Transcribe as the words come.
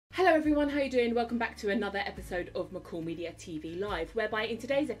Hello everyone, how are you doing? Welcome back to another episode of McCall Media TV Live, whereby in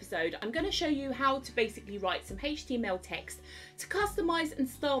today's episode I'm going to show you how to basically write some HTML text to customize and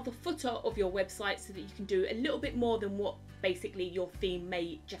style the footer of your website so that you can do a little bit more than what basically your theme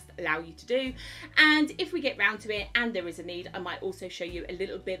may just allow you to do. And if we get round to it and there is a need, I might also show you a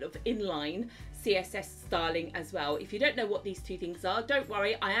little bit of inline CSS styling as well. If you don't know what these two things are, don't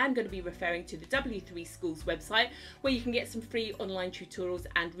worry, I am going to be referring to the W3 Schools website where you can get some free online tutorials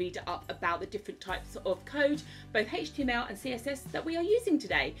and read up about the different types of code, both HTML and CSS, that we are using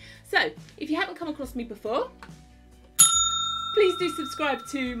today. So if you haven't come across me before, please do subscribe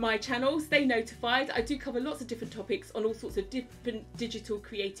to my channel, stay notified. I do cover lots of different topics on all sorts of different digital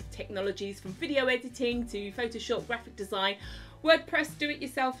creative technologies, from video editing to Photoshop, graphic design, WordPress,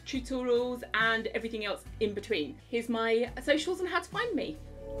 do-it-yourself tutorials and everything else in between. Here's my socials and how to find me.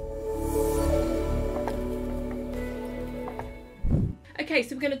 Okay,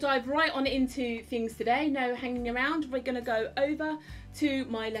 so we're going to dive right on into things today. No hanging around. We're going to go over to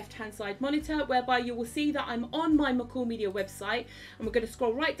my left hand side monitor, whereby you will see that I'm on my McCall Media website, and we're going to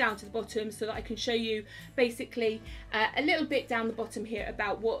scroll right down to the bottom so that I can show you basically a little bit down the bottom here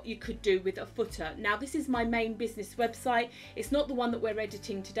about what you could do with a footer. Now this is my main business website. It's not the one that we're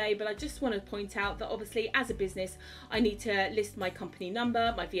editing today, but I just want to point out that obviously as a business I need to list my company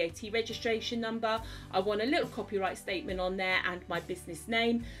number, my VAT registration number. I want a little copyright statement on there and my business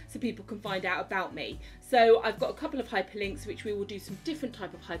name so people can find out about me. So I've got a couple of hyperlinks, which we will do some different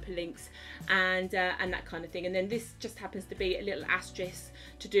type of hyperlinks and that kind of thing. And then this just happens to be a little asterisk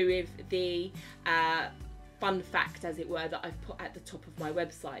to do with the fun fact, as it were, that I've put at the top of my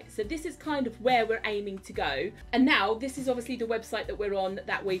website. So this is kind of where we're aiming to go. And now this is obviously the website that we're on,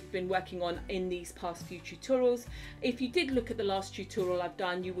 that we've been working on in these past few tutorials. If you did look at the last tutorial I've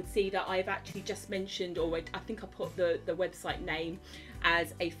done, you would see that I've actually just mentioned, or I think I put the website name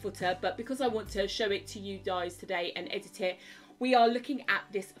as a footer, but because I want to show it to you guys today and edit it, we are looking at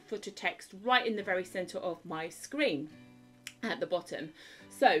this footer text right in the very center of my screen at the bottom.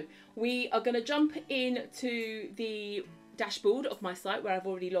 So we are going to jump into the dashboard of my site where I've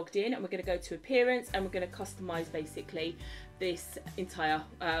already logged in, and we're going to go to appearance and we're going to customize basically this entire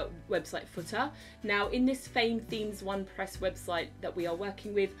website footer. Now in this Fame Themes OnePress website that we are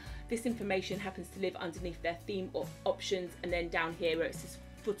working with, this information happens to live underneath their theme options, and then down here where it says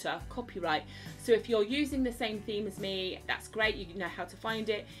footer copyright. So if you're using the same theme as me, that's great, you know how to find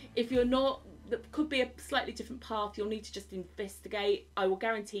it. If you're not, that could be a slightly different path, you'll need to just investigate. I will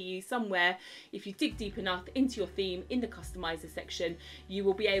guarantee you somewhere, if you dig deep enough into your theme in the customizer section, you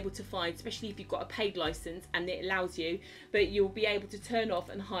will be able to find, especially if you've got a paid license and it allows you, but you'll be able to turn off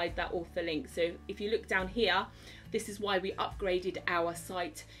and hide that author link. So if you look down here, this is why we upgraded our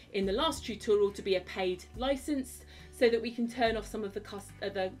site in the last tutorial to be a paid license, so that we can turn off some of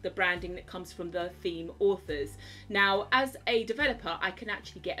the branding that comes from the theme authors. Now, as a developer, I can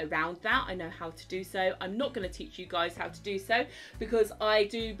actually get around that. I know how to do so. I'm not going to teach you guys how to do so because I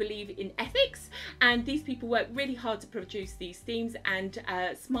do believe in ethics, and these people work really hard to produce these themes, and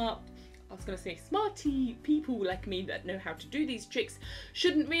smarty people like me that know how to do these tricks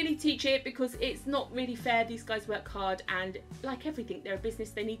shouldn't really teach it, because it's not really fair. These guys work hard, and like everything, they're a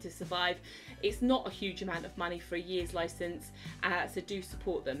business, they need to survive. It's not a huge amount of money for a year's license, so do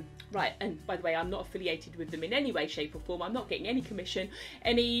support them. Right, and by the way, I'm not affiliated with them in any way, shape or form. I'm not getting any commission,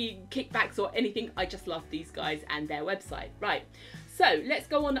 any kickbacks or anything. I just love these guys and their website. Right, so let's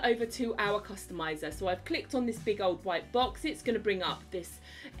go on over to our customizer. So I've clicked on this big old white box. It's going to bring up this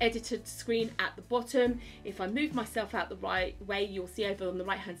edited screen at the bottom. If I move myself out the right way, you'll see over on the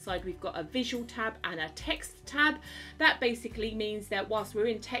right hand side we've got a visual tab and a text tab. That basically means that whilst we're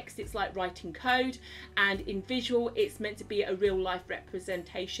in text, it's like writing code, and in visual it's meant to be a real life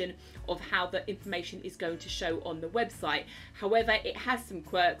representation of how the information is going to show on the website. However, it has some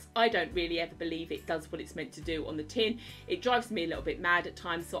quirks. I don't really ever believe it does what it's meant to do on the tin. It drives me a little bit mad at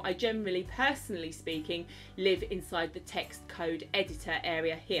times, so I generally, personally speaking, live inside the text code editor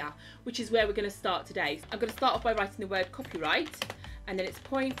area here, which is where we're going to start today. I'm going to start off by writing the word copyright, and then it's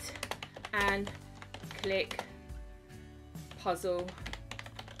point and click puzzle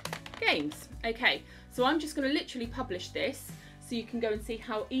games. Okay, so I'm just going to literally publish this so you can go and see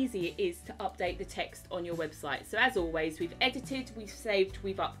how easy it is to update the text on your website. So as always, we've edited, we've saved,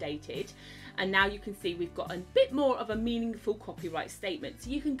 we've updated, and now you can see we've got a bit more of a meaningful copyright statement. So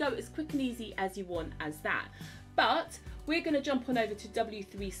you can go as quick and easy as you want as that. But we're going to jump on over to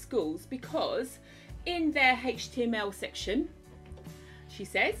W3 Schools, because in their HTML section, she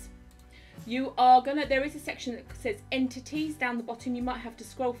says, you are gonna, there is a section that says entities down the bottom. You might have to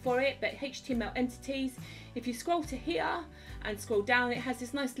scroll for it, but HTML entities, if you scroll to here and scroll down, it has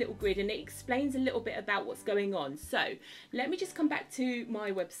this nice little grid and it explains a little bit about what's going on. So let me just come back to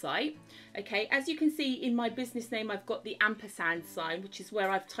my website. Okay, as you can see in my business name, I've got the ampersand sign, which is where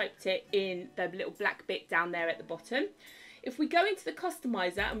I've typed it in the little black bit down there at the bottom. If we go into the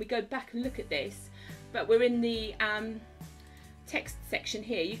customizer and we go back and look at this, but we're in the text section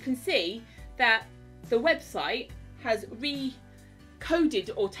here, you can see that the website has recoded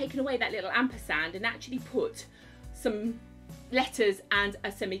or taken away that little ampersand and actually put some letters and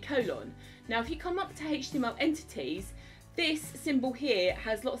a semicolon. Now if you come up to HTML entities, this symbol here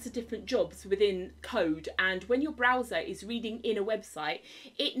has lots of different jobs within code, and when your browser is reading in a website,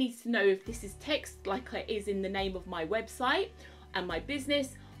 it needs to know if this is text like it is in the name of my website and my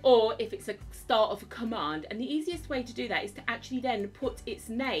business, or if it's a start of a command. And the easiest way to do that is to actually then put its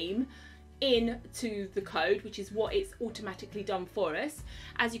name into the code, which is what it's automatically done for us.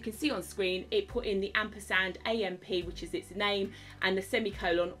 As you can see on screen, it put in the ampersand AMP, which is its name, and the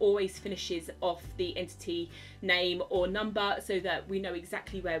semicolon always finishes off the entity name or number so that we know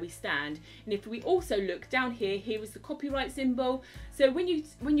exactly where we stand. And if we also look down here, here is the copyright symbol. So when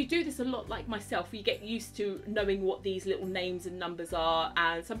you do this a lot like myself, you get used to knowing what these little names and numbers are,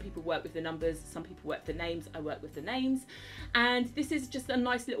 and some people work with the numbers, some people work with the names. I work with the names, and this is just a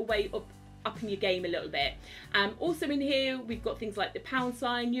nice little way of upping your game a little bit. Also in here we've got things like the pound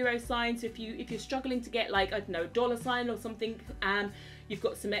sign, euro sign, so if you're struggling to get, like, I don't know, a dollar sign or something, you've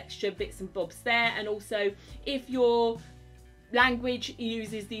got some extra bits and bobs there. And also if your language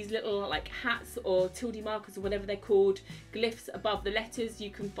uses these little like hats or tilde markers or whatever they're called, glyphs above the letters, you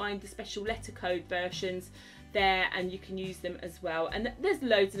can find the special letter code versions there and you can use them as well. And there's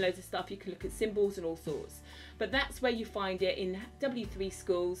loads and loads of stuff. You can look at symbols and all sorts, but that's where you find it in W3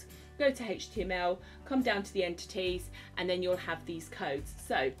 Schools. Go to HTML, come down to the entities, and then you'll have these codes.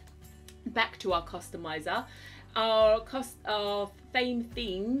 So back to our customizer. Our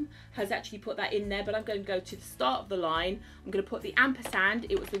theme has actually put that in there, but I'm going to go to the start of the line. I'm going to put the ampersand,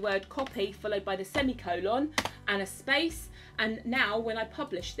 it was the word copy, followed by the semicolon and a space. And now when I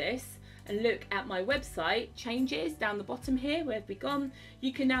publish this and look at my website changes down the bottom here, where have we gone,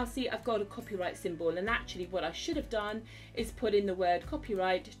 you can now see I've got a copyright symbol. And actually what I should have done is put in the word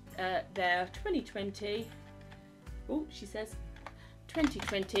copyright there, 2020, oh, she says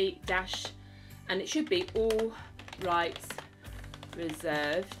 2020 dash, and it should be all rights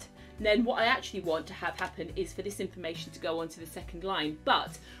reserved. And then what I actually want to have happen is for this information to go onto the second line,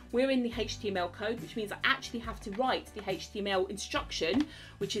 but we're in the HTML code, which means I actually have to write the HTML instruction,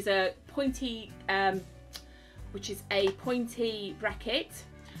 which is a pointy bracket,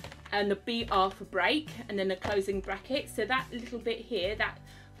 and the BR for break, and then a closing bracket. So that little bit here,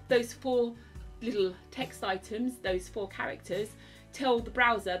 those four little text items, those four characters, tell the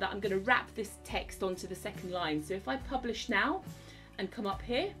browser that I'm going to wrap this text onto the second line. So if I publish now and come up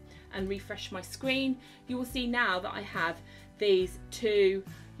here and refresh my screen, you will see now that I have these two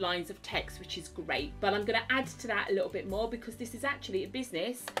lines of text, which is great. But I'm going to add to that a little bit more, because this is actually a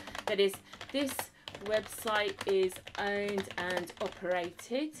business that is, this website is owned and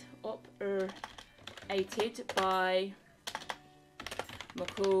operated by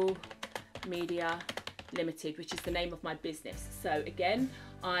McCall Media Limited, which is the name of my business. So again,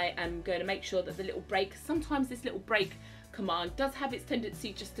 I am going to make sure that the little break, sometimes this little break command does have its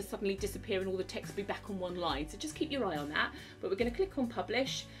tendency just to suddenly disappear and all the text be back on one line, so just keep your eye on that. But we're going to click on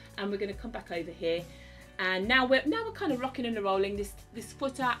publish and we're going to come back over here, and now we're kind of rocking and rolling. This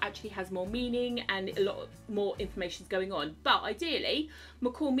footer actually has more meaning and a lot more information is going on, but ideally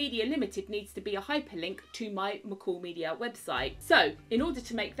McCall Media Limited needs to be a hyperlink to my McCall Media website. So in order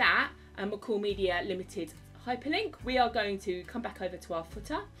to make that a McCall Media Limited hyperlink, we are going to come back over to our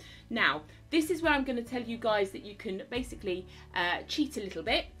footer. Now this is where I'm going to tell you guys that you can basically cheat a little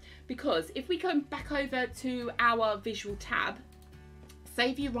bit, because if we come back over to our visual tab,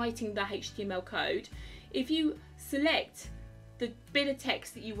 save you writing the HTML code, if you select the bit of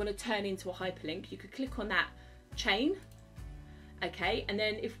text that you want to turn into a hyperlink, you could click on that chain. Okay, and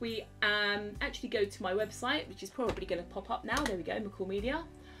then if we actually go to my website, which is probably going to pop up now, there we go, McCall Media,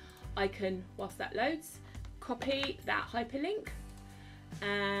 I can, whilst that loads, copy that hyperlink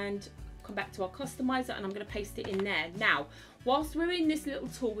and come back to our customizer, and I'm going to paste it in there. Now, whilst we're in this little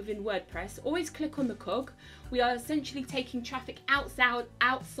tool within WordPress, always click on the cog. We are essentially taking traffic outside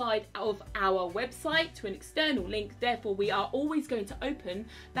of our website to an external link. Therefore, we are always going to open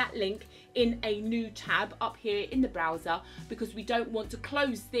that link in a new tab up here in the browser, because we don't want to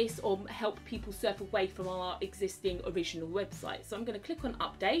close this or help people surf away from our existing original website. So I'm going to click on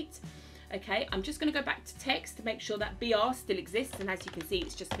update, Okay, I'm just going to go back to text to make sure that BR still exists, and as you can see,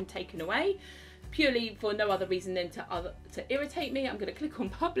 it's just been taken away purely for no other reason than to irritate me. I'm going to click on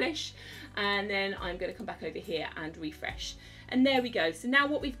publish, and then I'm going to come back over here and refresh, and there we go. So now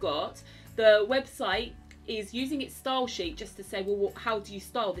what we've got, the website is using its style sheet just to say, well, how do you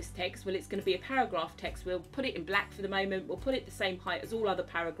style this text? Well, it's going to be a paragraph text. We'll put it in black for the moment. We'll put it the same height as all other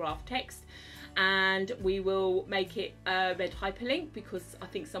paragraph text, and we will make it a red hyperlink, because I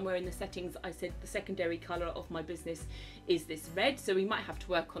think somewhere in the settings I said the secondary color of my business is this red, so we might have to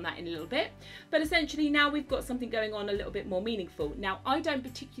work on that in a little bit. But essentially now we've got something going on a little bit more meaningful. Now, I don't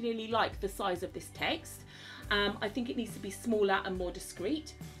particularly like the size of this text. I think it needs to be smaller and more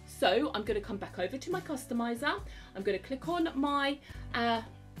discreet. So I'm going to come back over to my customizer. I'm going to click on my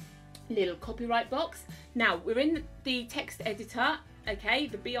little copyright box. Now we're in the text editor. Okay,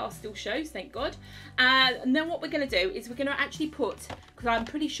 the BR still shows, thank God. And then what we're going to do is we're going to actually put, because I'm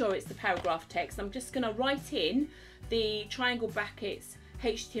pretty sure it's the paragraph text, I'm just going to write in the triangle brackets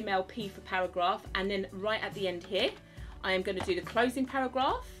HTML for paragraph, and then right at the end here I am going to do the closing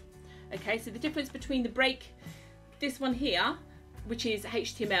paragraph. Okay, so the difference between the break, this one here, which is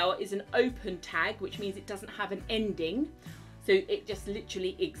HTML, is an open tag, which means it doesn't have an ending, so it just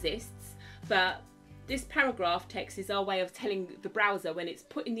literally exists. But this paragraph text is our way of telling the browser, when it's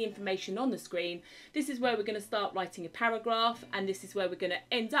putting the information on the screen, this is where we're going to start writing a paragraph, and this is where we're going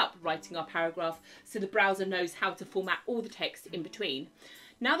to end up writing our paragraph, so the browser knows how to format all the text in between.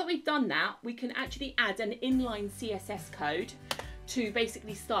 Now that we've done that, we can actually add an inline CSS code to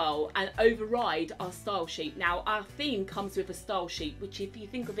basically style and override our style sheet. Now, our theme comes with a style sheet, which, if you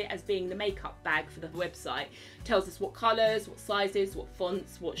think of it as being the makeup bag for the website, tells us what colours, what sizes, what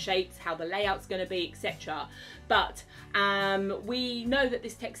fonts, what shapes, how the layout's going to be, etc. But we know that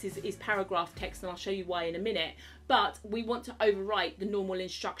this text is paragraph text, and I'll show you why in a minute. But we want to overwrite the normal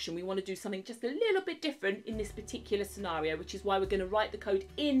instruction. We want to do something just a little bit different in this particular scenario, which is why we're going to write the code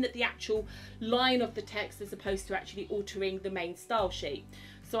in the actual line of the text, as opposed to actually altering the main style sheet.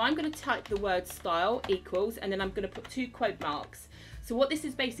 So I'm going to type the word style equals, and then I'm going to put 2 quote marks. So what this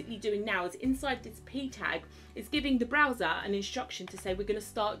is basically doing now is, inside this p tag, is giving the browser an instruction to say we're going to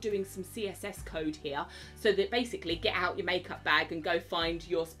start doing some CSS code here, so that basically get out your makeup bag and go find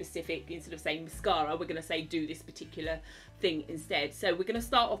your specific, instead of saying mascara, we're going to say do this particular thing instead. So we're going to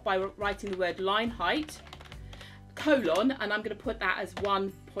start off by writing the word line height, colon, and I'm going to put that as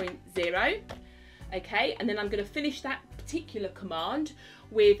 1.0. Okay, and then I'm going to finish that particular command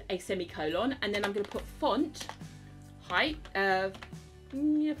with a semicolon, and then I'm going to put font height,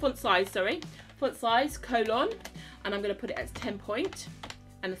 font size, colon, and I'm going to put it as 10 point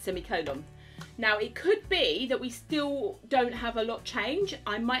and a semicolon. Now, it could be that we still don't have a lot change.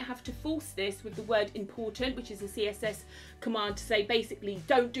 I might have to force this with the word important, which is a CSS command, to say basically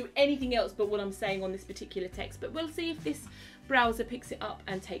don't do anything else but what I'm saying on this particular text. But we'll see if this browser picks it up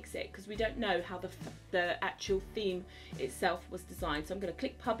and takes it, because we don't know how the actual theme itself was designed. So I'm going to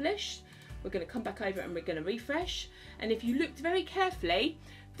click publish. We're going to come back over and we're going to refresh. And if you looked very carefully,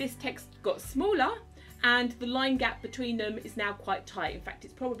 this text got smaller, and the line gap between them is now quite tight. In fact,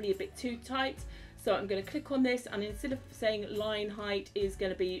 it's probably a bit too tight. So I'm going to click on this, and instead of saying line height is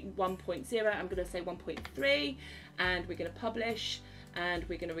going to be 1.0, I'm going to say 1.3, and we're going to publish, and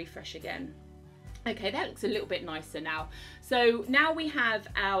we're going to refresh again. Okay, that looks a little bit nicer now. So now we have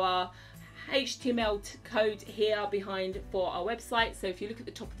our HTML code here behind for our website. So if you look at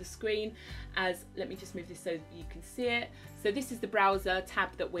the top of the screen, let me just move this so you can see it. So this is the browser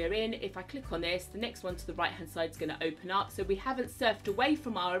tab that we're in. If I click on this, the next one to the right hand side is going to open up. So we haven't surfed away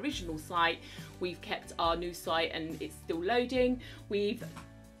from our original site. We've kept our new site and it's still loading. We've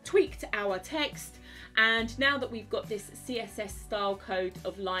tweaked our text, and now that we've got this CSS style code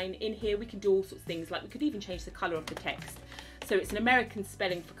of line in here, we can do all sorts of things. Like we could even change the color of the text. So it's an American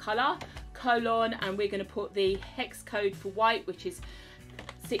spelling for color, colon, and we're going to put the hex code for white, which is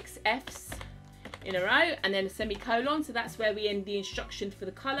 6 Fs in a row, and then a semicolon. So that's where we end the instruction for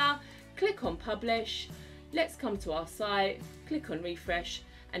the color. Click on publish. Let's come to our site, click on refresh,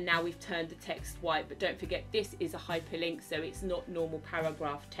 and now we've turned the text white. But don't forget, this is a hyperlink, so it's not normal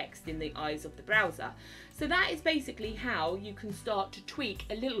paragraph text in the eyes of the browser. So that is basically how you can start to tweak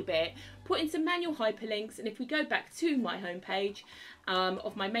a little bit, put in some manual hyperlinks. And if we go back to my homepage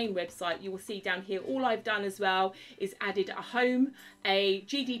of my main website, you will see down here all I've done as well is added a home, a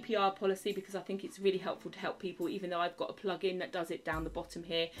GDPR policy, because I think it's really helpful to help people, even though I've got a plugin that does it down the bottom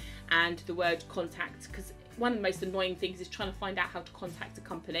here, and the word contact, because one of the most annoying things is trying to find out how to contact a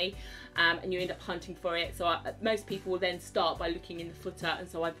company, and you end up hunting for it. So most people will then start by looking in the footer, and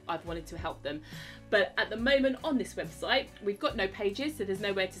so I've wanted to help them. But at the moment on this website, we've got no pages, so there's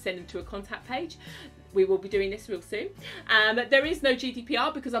nowhere to send them to a contact page. We will be doing this real soon. There is no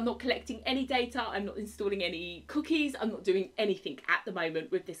GDPR because I'm not collecting any data, I'm not installing any cookies, I'm not doing anything at the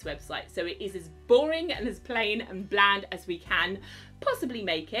moment with this website. So it is as boring and as plain and bland as we can possibly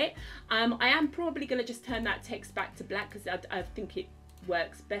make it. I am probably going to just turn that text back to black because I think it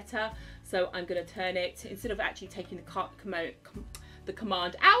works better. So I'm going to turn it, instead of actually taking the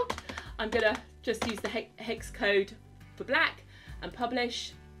command out, I'm going to just use the hex code for black and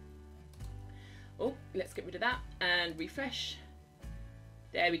publish. Oh, let's get rid of that and refresh.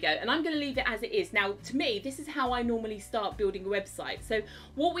 There we go. And I'm going to leave it as it is. Now, to me, this is how I normally start building a website. So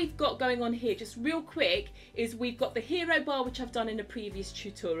what we've got going on here, just real quick, is we've got the hero bar, which I've done in a previous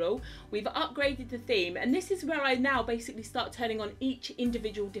tutorial. We've upgraded the theme, and this is where I now basically start turning on each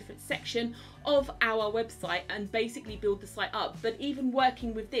individual different section of our website and basically build the site up. But even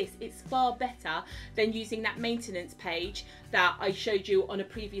working with this, it's far better than using that maintenance page that I showed you on a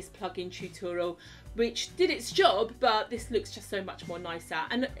previous plugin tutorial, which did its job, but this looks just so much more nicer.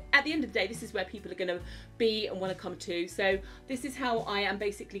 And at the end of the day, this is where people are going to be and want to come to. So this is how I am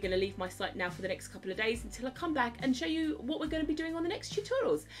basically going to leave my site now for the next couple of days until I come back and show you what we're going to be doing on the next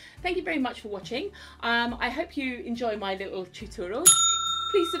tutorials. Thank you very much for watching. I hope you enjoy my little tutorials.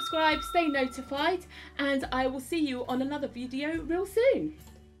 Please subscribe, stay notified, and I will see you on another video real soon.